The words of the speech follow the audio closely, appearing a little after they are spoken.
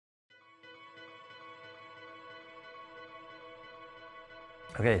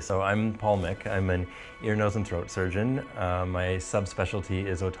Okay, so I'm Paul Mick. I'm an ear, nose, and throat surgeon. My subspecialty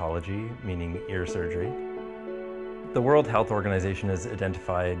is otology, meaning ear surgery. The World Health Organization has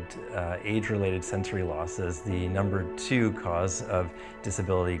identified age-related sensory loss as the #2 cause of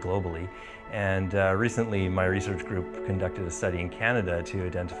disability globally. And recently, my research group conducted a study in Canada to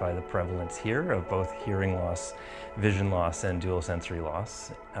identify the prevalence here of both hearing loss, vision loss, and dual sensory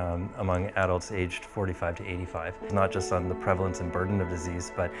loss among adults aged 45 to 85. Not just on the prevalence and burden of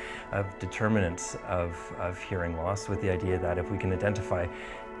disease, but of determinants of hearing loss, with the idea that if we can identify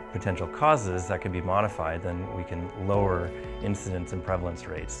potential causes that can be modified, then we can lower incidence and prevalence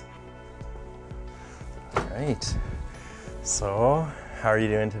rates. All right, so how are you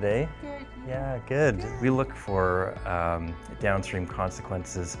doing today? Good. Yeah, good. We look for downstream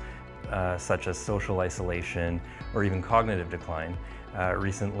consequences such as social isolation or even cognitive decline.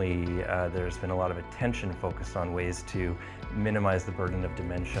 Recently, there's been a lot of attention focused on ways to minimize the burden of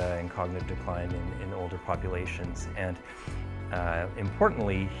dementia and cognitive decline in older populations. And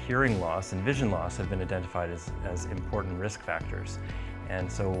importantly, hearing loss and vision loss have been identified as important risk factors.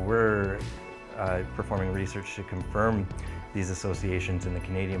 And so we're performing research to confirm these associations in the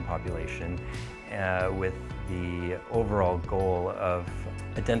Canadian population with the overall goal of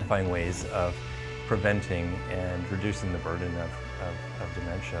identifying ways of preventing and reducing the burden of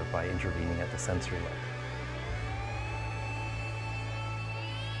dementia by intervening at the sensory level.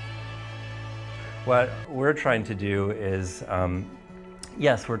 What we're trying to do is,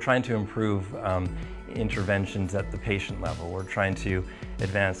 yes, we're trying to improve interventions at the patient level. We're trying to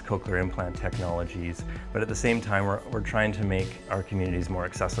advance cochlear implant technologies, but at the same time, we're trying to make our communities more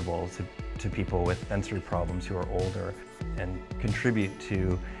accessible to people with sensory problems who are older and contribute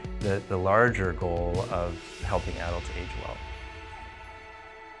to the larger goal of helping adults age well.